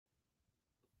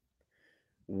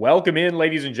Welcome in,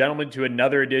 ladies and gentlemen, to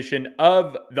another edition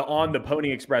of the On the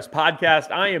Pony Express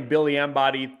podcast. I am Billy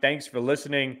Embody. Thanks for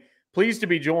listening. Pleased to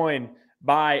be joined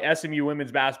by SMU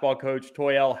women's basketball coach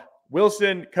Toyelle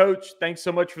Wilson. Coach, thanks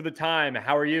so much for the time.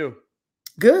 How are you?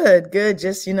 Good.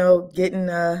 Just, getting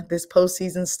this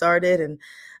postseason started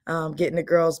and getting the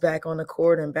girls back on the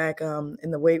court and back in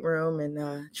the weight room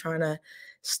and trying to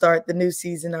start the new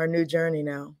season, our new journey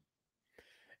now.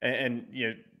 And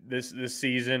this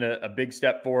season, a big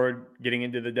step forward, getting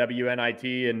into the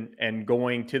WNIT and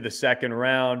going to the second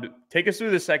round. Take us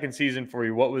through the second season for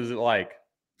you. What was it like?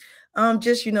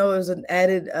 Just, it was an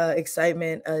added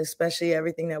excitement, especially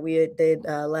everything that we did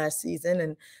last season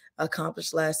and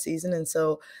accomplished last season. And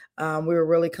so we were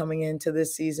really coming into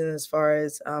this season as far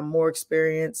as more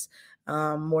experience,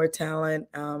 more talent,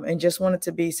 and just wanted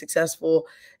to be successful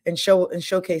and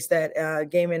showcase that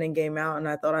game in and game out. And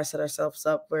I thought I set ourselves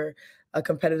up for a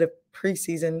competitive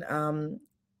preseason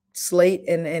slate,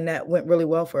 and that went really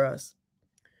well for us.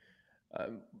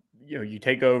 You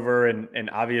take over and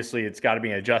obviously it's got to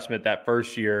be an adjustment that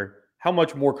first year. How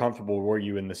much more comfortable were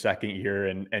you in the second year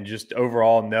and just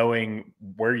overall knowing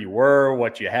where you were,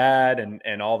 what you had,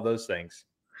 and all of those things?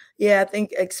 Yeah, I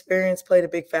think experience played a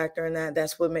big factor in that.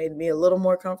 That's what made me a little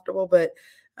more comfortable. But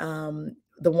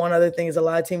the one other thing is a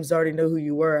lot of teams already knew who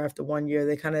you were after 1 year.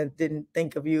 They kind of didn't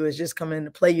think of you as just coming to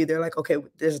play you. They're like, okay,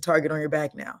 there's a target on your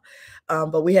back now.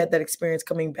 But we had that experience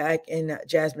coming back in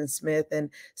Jasmine Smith and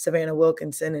Savannah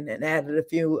Wilkinson and added a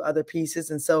few other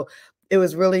pieces. And so it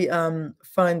was really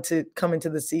fun to come into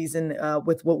the season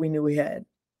with what we knew we had.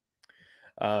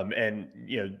 And,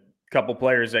 couple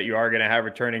players that you are going to have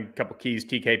returning, a couple keys,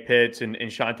 TK Pitts and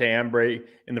Chantae Embry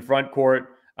in the front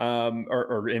court,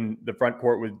 or in the front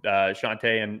court with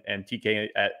Chantae and TK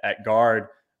at guard.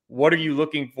 What are you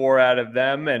looking for out of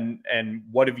them, and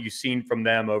what have you seen from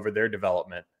them over their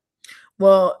development?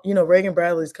 Well, Reagan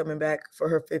Bradley's coming back for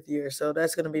her 5th year, so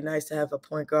that's going to be nice to have a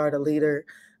point guard, a leader,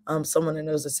 someone that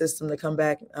knows the system to come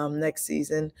back next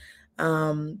season.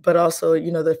 But also,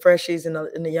 the freshies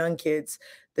and the young kids,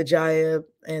 the Jaya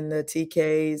and the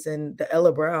TKs and the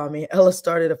Ella Brown. I mean, Ella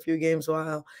started a few games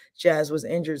while Jazz was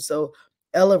injured. So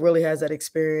Ella really has that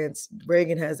experience.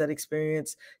 Reagan has that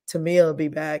experience. Tamia will be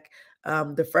back.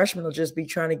 The freshmen will just be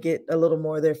trying to get a little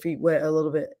more of their feet wet a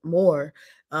little bit more.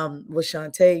 With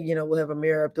Chantae, we'll have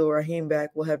Amir Abdul-Rahim back.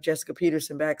 We'll have Jessica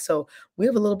Peterson back. So we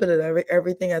have a little bit of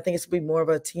everything. I think it's going to be more of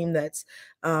a team that's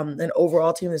an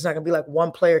overall team. It's not going to be like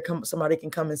one player, somebody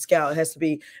can come and scout. It has to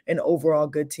be an overall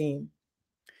good team.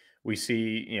 We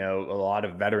see, a lot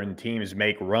of veteran teams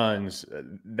make runs.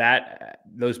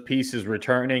 Those pieces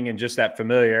returning and just that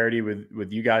familiarity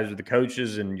with you guys, with the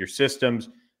coaches and your systems.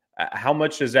 How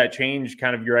much does that change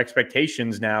kind of your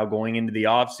expectations now going into the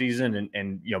off season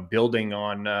and building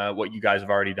on what you guys have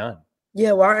already done?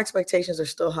 Yeah, well, our expectations are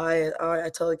still high. I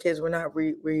tell the kids we're not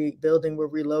rebuilding, we're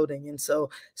reloading. And so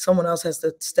someone else has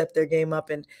to step their game up.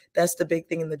 And that's the big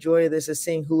thing. And the joy of this is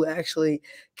seeing who actually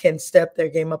can step their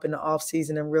game up in the off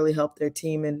season and really help their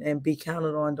team and be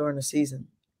counted on during the season.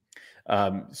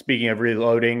 Speaking of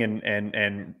reloading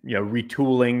and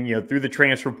retooling, through the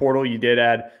transfer portal, you did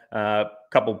add a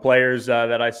couple players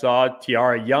that I saw,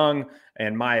 Tiara Young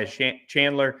and Maya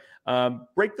Chandler.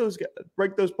 Break those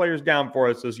players down for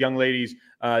us, those young ladies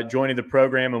joining the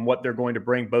program and what they're going to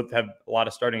bring. Both have a lot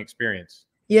of starting experience.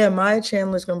 Yeah, Maya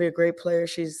Chandler is going to be a great player.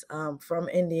 She's from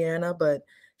Indiana, but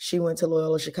she went to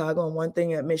Loyola Chicago. And one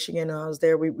thing at Michigan, I was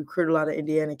there, we recruited a lot of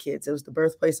Indiana kids. It was the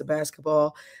birthplace of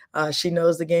basketball. She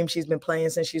knows the game. She's been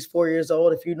playing since she's 4 years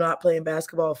old. If you're not playing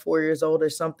basketball at 4 years old,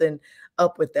 there's something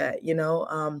up with that,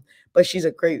 But she's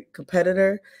a great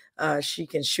competitor. She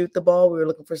can shoot the ball. We were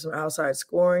looking for some outside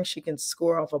scoring. She can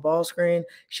score off a ball screen.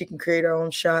 She can create her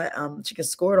own shot. She can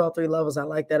score at all 3 levels. I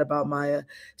like that about Maya.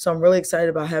 So I'm really excited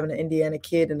about having an Indiana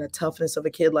kid and the toughness of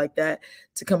a kid like that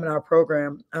to come in our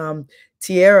program.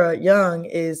 Tiara Young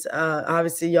is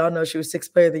obviously, y'all know she was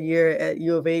 6th player of the year at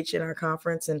U of H in our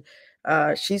conference. And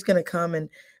she's going to come and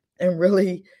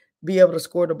really be able to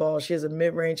score the ball. She has a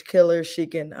mid-range killer. She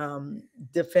can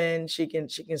defend. She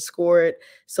can score it.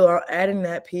 So adding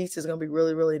that piece is going to be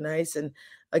really, really nice. And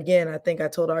again, I think I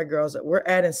told our girls that we're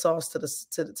adding sauce to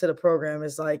the program.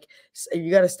 It's like you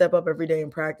got to step up every day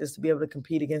in practice to be able to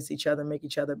compete against each other, make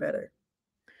each other better.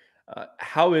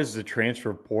 How is the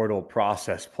transfer portal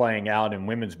process playing out in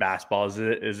women's basketball?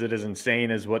 Is it as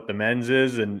insane as what the men's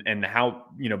is? And how,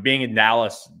 being in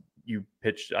Dallas, you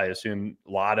pitched, I assume,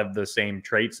 a lot of the same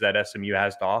traits that SMU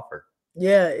has to offer.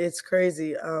 Yeah, it's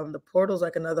crazy. The portal's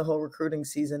like another whole recruiting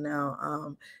season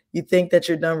now. You think that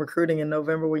you're done recruiting in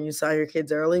November when you sign your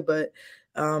kids early, but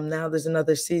now there's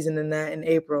another season in that in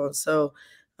April. And so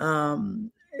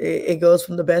it goes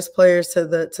from the best players to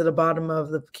the bottom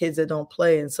of the kids that don't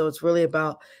play. And so it's really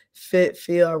about fit,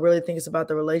 feel. I really think it's about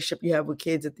the relationship you have with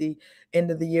kids at the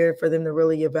end of the year for them to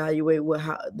really evaluate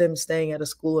how them staying at a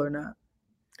school or not.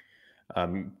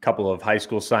 Couple of high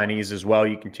school signees as well.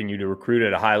 You continue to recruit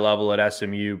at a high level at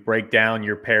SMU. Break down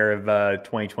your pair of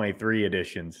 2023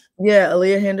 additions. Yeah,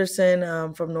 Aaliyah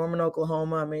Henderson from Norman,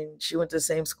 Oklahoma. I mean, she went to the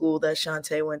same school that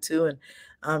Chantae went to,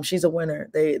 and she's a winner.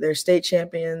 They're state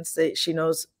champions. She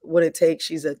knows what it takes.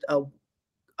 She's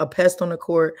a pest on the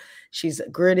court. She's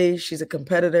gritty. She's a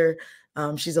competitor.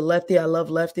 She's a lefty. I love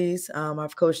lefties.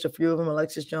 I've coached a few of them,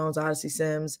 Alexis Jones, Odyssey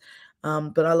Sims,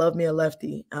 but I love me a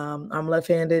lefty. I'm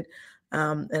left-handed.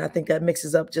 And I think that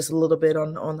mixes up just a little bit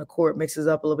on the court, mixes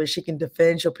up a little bit. She can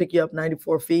defend. She'll pick you up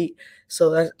 94 feet. So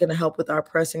that's going to help with our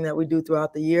pressing that we do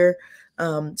throughout the year.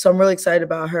 So I'm really excited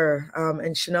about her.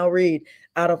 And Chanel Reed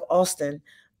out of Austin.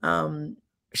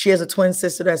 She has a twin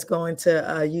sister that's going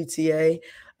to UTA.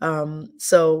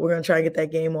 So we're going to try and get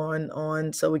that game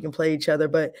on so we can play each other.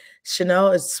 But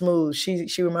Chanel is smooth.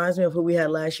 She reminds me of who we had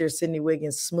last year, Sydney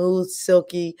Wiggins. Smooth,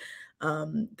 silky,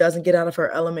 doesn't get out of her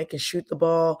element, can shoot the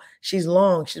ball. She's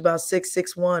long. She's about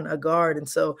 6'1", a guard. And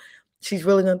so she's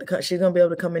really going to be able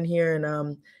to come in here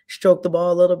and stroke the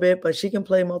ball a little bit, but she can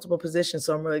play multiple positions.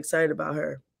 So I'm really excited about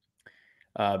her.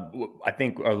 I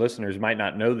think our listeners might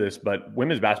not know this, but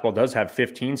women's basketball does have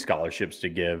 15 scholarships to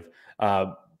give.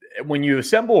 When you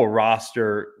assemble a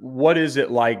roster, what is it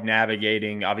like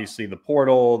navigating, obviously, the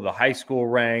portal, the high school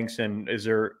ranks, and is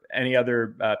there any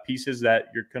other pieces that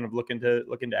you're kind of looking to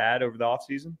add over the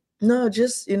offseason? No,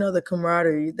 just, the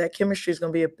camaraderie, that chemistry is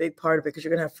going to be a big part of it because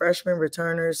you're going to have freshmen,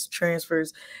 returners,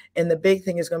 transfers. And the big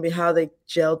thing is going to be how they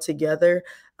gel together,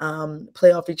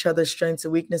 play off each other's strengths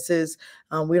and weaknesses.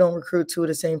 We don't recruit two of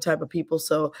the same type of people.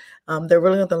 So they're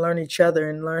really going to learn each other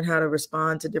and learn how to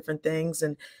respond to different things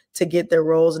and to get their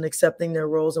roles and accepting their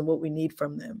roles and what we need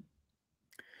from them.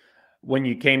 When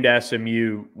you came to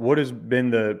SMU, what has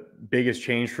been the biggest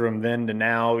change from then to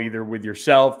now, either with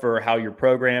yourself or how your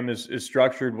program is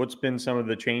structured? What's been some of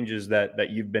the changes that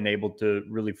you've been able to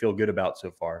really feel good about so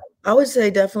far? I would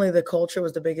say definitely the culture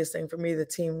was the biggest thing for me. The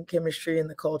team chemistry and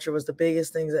the culture was the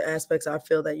biggest things, the aspects I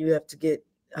feel that you have to get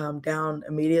down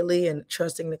immediately, and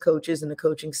trusting the coaches and the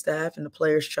coaching staff and the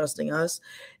players trusting us.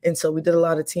 And so we did a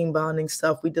lot of team bonding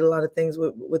stuff. We did a lot of things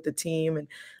with the team and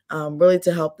really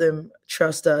to help them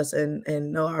trust us and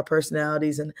know our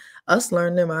personalities and us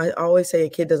learn them. I always say a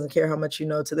kid doesn't care how much you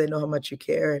know till they know how much you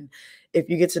care. And if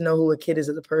you get to know who a kid is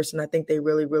as a person, I think they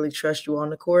really, really trust you on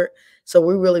the court. So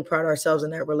we really pride ourselves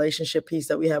in that relationship piece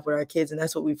that we have with our kids. And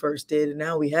that's what we first did. And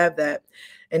now we have that.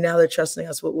 And now they're trusting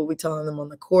us with what we're telling them on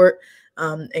the court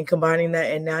and combining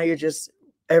that. And now you're just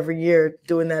every year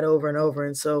doing that over and over.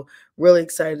 And so really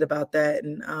excited about that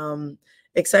and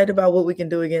excited about what we can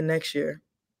do again next year.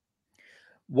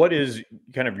 What is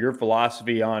kind of your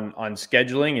philosophy on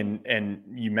scheduling? And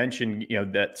you mentioned,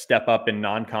 that step up in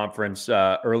non-conference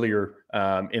earlier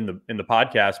in the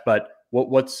podcast, but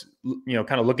what's,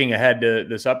 kind of looking ahead to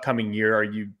this upcoming year, are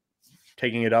you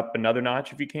taking it up another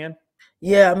notch if you can?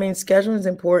 Yeah, I mean, scheduling is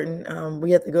important.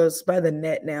 We have to go by the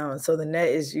net now. And so the net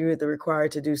is you're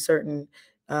required to do certain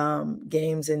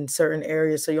games in certain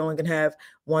areas. So you only can have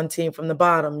one team from the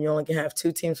bottom. You only can have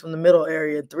two teams from the middle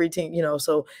area, three teams,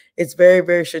 so it's very,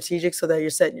 very strategic so that you're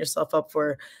setting yourself up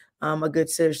for a good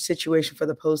situation for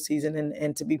the postseason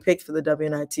and to be picked for the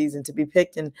WNITs and to be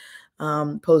picked in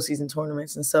postseason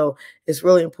tournaments. And so it's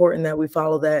really important that we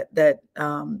follow that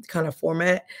kind of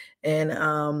format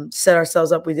and set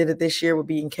ourselves up. We did it this year. We're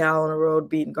beating Cal on the road,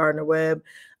 beating Gardner-Webb,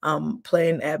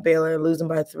 playing at Baylor, losing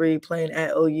by 3, playing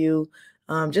at OU,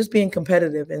 just being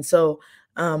competitive. And so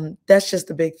that's just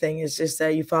the big thing, is just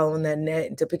that you follow in that net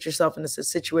and to put yourself in a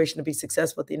situation to be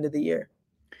successful at the end of the year.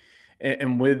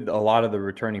 And with a lot of the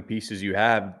returning pieces you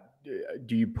have,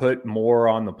 do you put more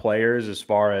on the players as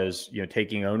far as,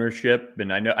 taking ownership?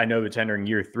 And I know it's entering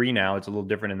year 3 now. It's a little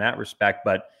different in that respect,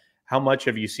 but how much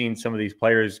have you seen some of these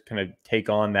players kind of take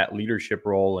on that leadership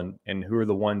role, and who are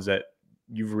the ones that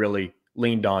you've really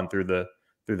leaned on through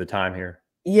the time here?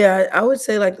 Yeah, I would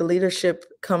say like the leadership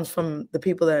comes from the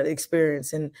people that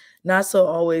experience, and not so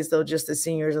always though just the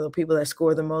seniors or the people that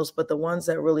score the most, but the ones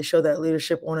that really show that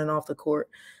leadership on and off the court.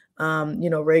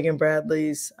 Reagan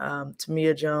Bradley's,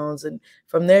 Tamia Jones, and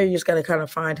from there you just got to kind of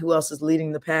find who else is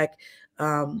leading the pack.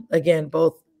 Again,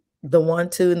 both the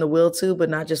want to and the will to, but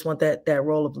not just want that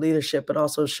role of leadership, but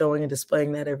also showing and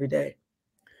displaying that every day.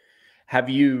 Have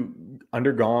you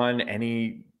undergone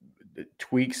any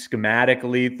tweak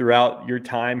schematically throughout your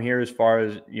time here as far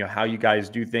as, how you guys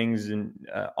do things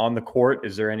on the court?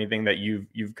 Is there anything that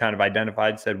you've kind of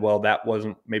identified, said, well, that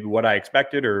wasn't maybe what I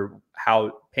expected, or how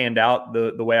it panned out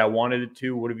the way I wanted it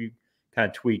to? What have you kind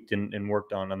of tweaked and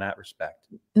worked on that respect?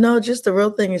 No, just the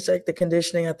real thing is like the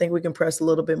conditioning. I think we can press a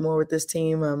little bit more with this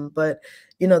team. But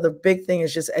the big thing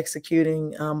is just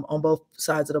executing on both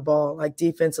sides of the ball, like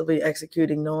defensively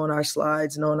executing, knowing our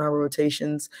slides, knowing our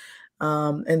rotations.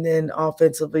 And then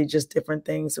offensively, just different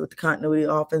things with the continuity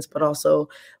offense, but also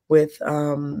with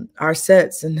our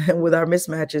sets and with our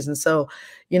mismatches. And so,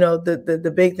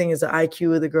 the big thing is the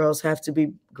IQ of the girls have to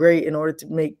be great in order to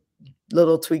make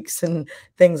little tweaks and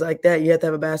things like that. You have to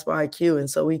have a basketball IQ. And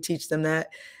so we teach them that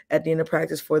at the end of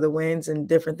practice for the wins and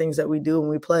different things that we do when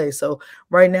we play. So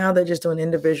right now they're just doing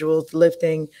individuals,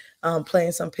 lifting,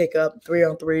 playing some pickup,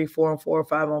 3-on-3, 4-on-4,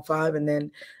 5-on-5. And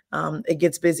then it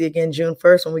gets busy again June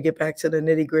 1st when we get back to the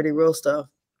nitty gritty real stuff.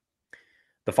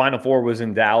 The Final Four was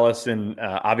in Dallas, and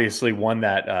obviously one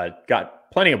that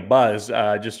got plenty of buzz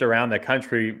just around the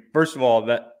country. First of all,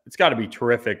 that it's got to be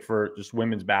terrific for just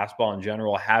women's basketball in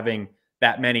general, having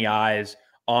that many eyes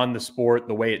on the sport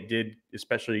the way it did,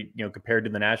 especially compared to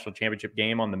the national championship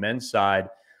game on the men's side.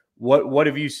 What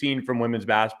have you seen from women's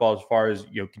basketball as far as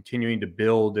continuing to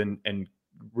build and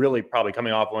really probably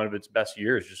coming off one of its best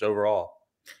years just overall?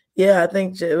 Yeah, I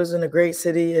think it was in a great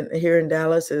city and here in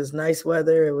Dallas. It was nice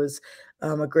weather. It was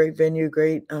a great venue,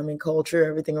 great culture.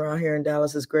 Everything around here in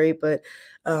Dallas is great. But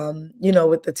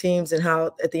with the teams and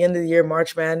how at the end of the year,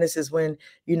 March Madness is when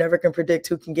you never can predict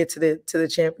who can get to the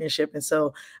championship. And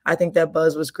so I think that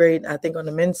buzz was great. I think on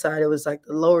the men's side, it was like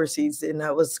the lower seeds, and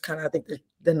that was kind of, I think,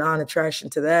 the non-attraction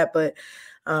to that. But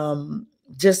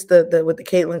just the with the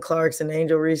Caitlin Clarks and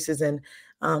Angel Reese's and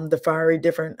the fiery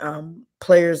different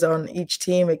players on each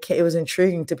team, it was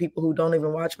intriguing to people who don't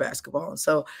even watch basketball. And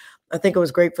so I think it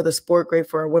was great for the sport, great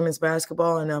for our women's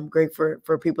basketball, and great for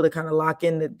people to kind of lock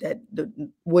in that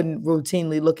wouldn't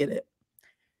routinely look at it.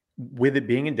 With it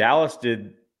being in Dallas,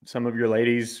 did some of your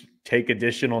ladies take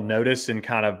additional notice and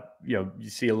kind of, you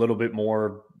see a little bit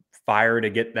more fire to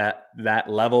get that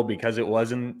level because it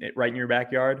wasn't right in your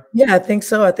backyard? Yeah, I think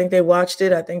so. I think they watched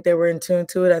it. I think they were in tune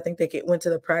to it. I think they went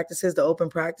to the practices, the open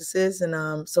practices.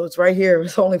 And so it's right here.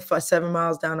 It's only 7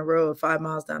 miles down the road, 5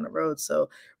 miles down the road. So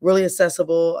really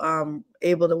accessible,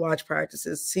 able to watch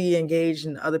practices, see, engage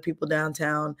in other people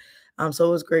downtown. So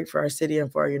it was great for our city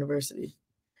and for our university.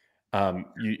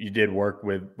 You did work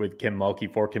with Kim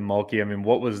Mulkey, for Kim Mulkey. I mean,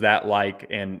 what was that like,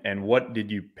 and what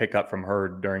did you pick up from her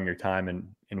during your time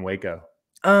in Waco?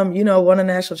 Won a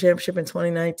national championship in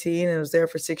 2019 and was there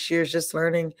for 6 years, just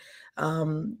learning,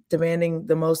 demanding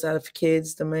the most out of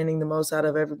kids, demanding the most out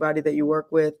of everybody that you work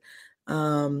with,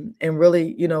 and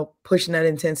really, pushing that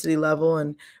intensity level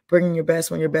and bringing your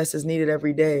best when your best is needed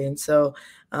every day. And so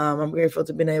I'm grateful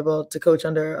to have been able to coach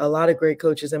under a lot of great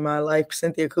coaches in my life,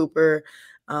 Cynthia Cooper,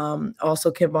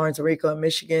 also Kim Barnes-Rico at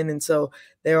Michigan. And so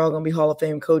they're all going to be Hall of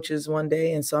Fame coaches one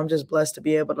day. And so I'm just blessed to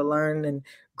be able to learn and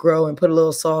grow and put a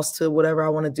little sauce to whatever I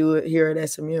want to do here at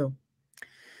SMU.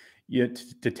 Yeah,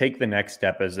 to take the next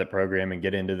step as the program and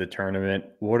get into the tournament,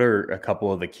 what are a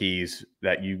couple of the keys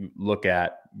that you look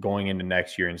at going into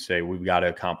next year and say, we've got to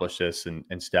accomplish this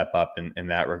and step up in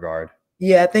that regard?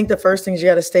 Yeah, I think the first thing is you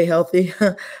got to stay healthy.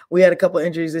 We had a couple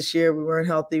injuries this year. We weren't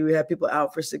healthy. We had people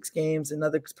out for 6 games,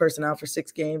 another person out for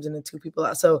 6 games, and then 2 people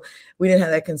out. So we didn't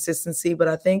have that consistency. But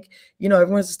I think,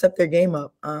 everyone has to step their game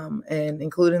up, and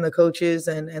including the coaches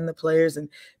and the players, and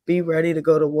be ready to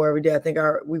go to war every day. I think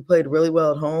we played really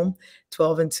well at home,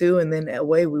 12-2, and then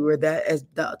away we were that as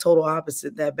the total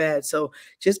opposite, that bad. So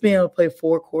just being able to play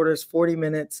 4 quarters, 40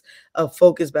 minutes of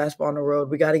focused basketball on the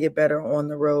road. We got to get better on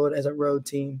the road as a road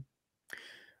team.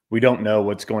 We don't know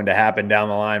what's going to happen down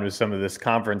the line with some of this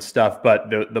conference stuff, but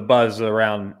the buzz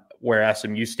around where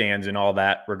SMU stands in all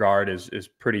that regard is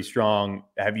pretty strong.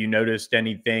 Have you noticed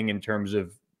anything in terms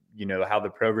of, how the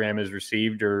program is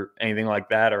received or anything like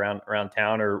that around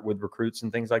town or with recruits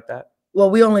and things like that? Well,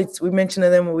 we mention to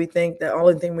them what we think. The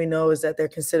only thing we know is that they're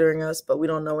considering us, but we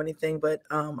don't know anything. But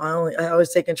I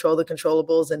always say control the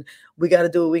controllables, and we got to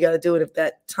do what we got to do. And if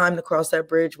that time to cross that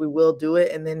bridge, we will do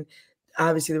it. And then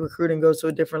obviously the recruiting goes to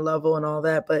a different level and all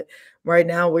that. But right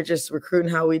now we're just recruiting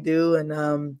how we do,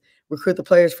 and recruit the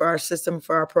players for our system,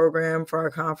 for our program, for our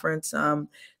conference,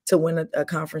 to win a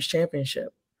conference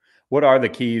championship. What are the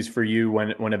keys for you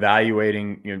when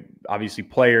evaluating, obviously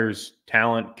players,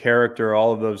 talent, character,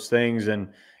 all of those things, and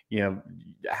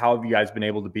how have you guys been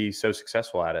able to be so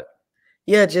successful at it?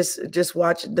 Yeah, just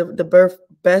watch the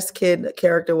best kid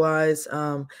character wise,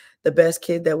 the best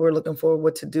kid that we're looking for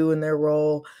what to do in their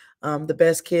role. the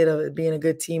best kid of being a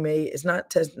good teammate. It's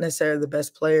not necessarily the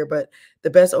best player, but the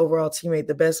best overall teammate,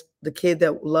 the kid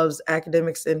that loves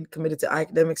academics and committed to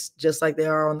academics just like they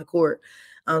are on the court.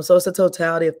 So it's a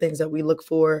totality of things that we look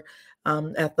for.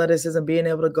 Athleticism, being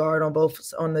able to guard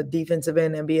on the defensive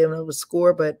end and being able to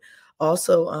score, but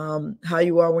also how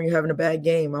you are when you're having a bad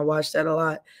game. I watch that a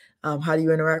lot. How do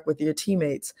you interact with your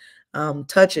teammates?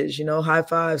 Touches, high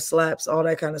fives, slaps, all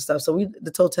that kind of stuff. So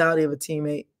the totality of a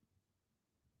teammate.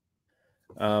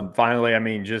 Finally, I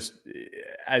mean, just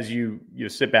as you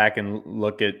sit back and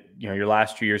look at your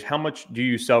last 2 years, how much do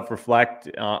you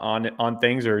self-reflect on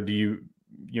things, or do you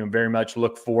very much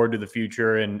look forward to the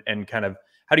future, and kind of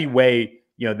how do you weigh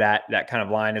that kind of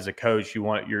line as a coach?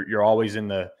 You're always in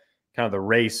the kind of the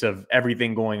race of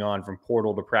everything going on, from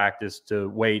portal to practice to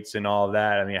weights and all of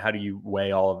that. I mean, how do you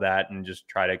weigh all of that and just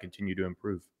try to continue to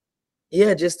improve?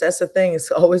 Yeah, just that's the thing.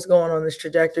 It's always going on this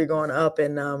trajectory going up,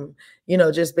 and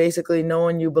just basically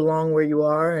knowing you belong where you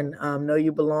are, and know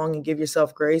you belong, and give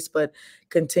yourself grace, but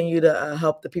continue to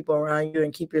help the people around you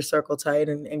and keep your circle tight,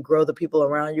 and grow the people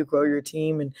around you, grow your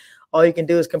team. And all you can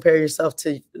do is compare yourself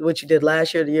to what you did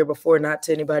last year, the year before, not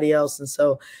to anybody else. And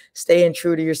so staying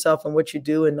true to yourself and what you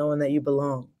do, and knowing that you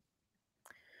belong.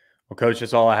 Well, Coach,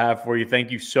 that's all I have for you.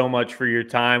 Thank you so much for your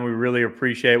time. We really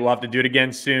appreciate it. We'll have to do it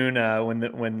again soon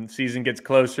when season gets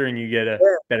closer and you get a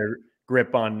Yeah. better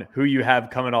grip on who you have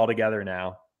coming all together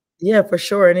now. Yeah, for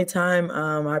sure. Anytime.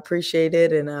 I appreciate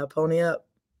it, and pony up.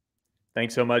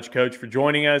 Thanks so much, Coach, for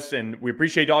joining us. And we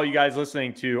appreciate all you guys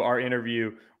listening to our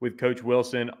interview with Coach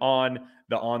Wilson on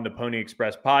the Pony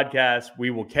Express podcast. We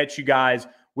will catch you guys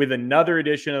with another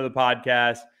edition of the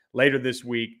podcast later this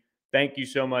week. Thank you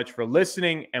so much for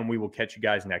listening, and we will catch you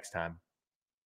guys next time.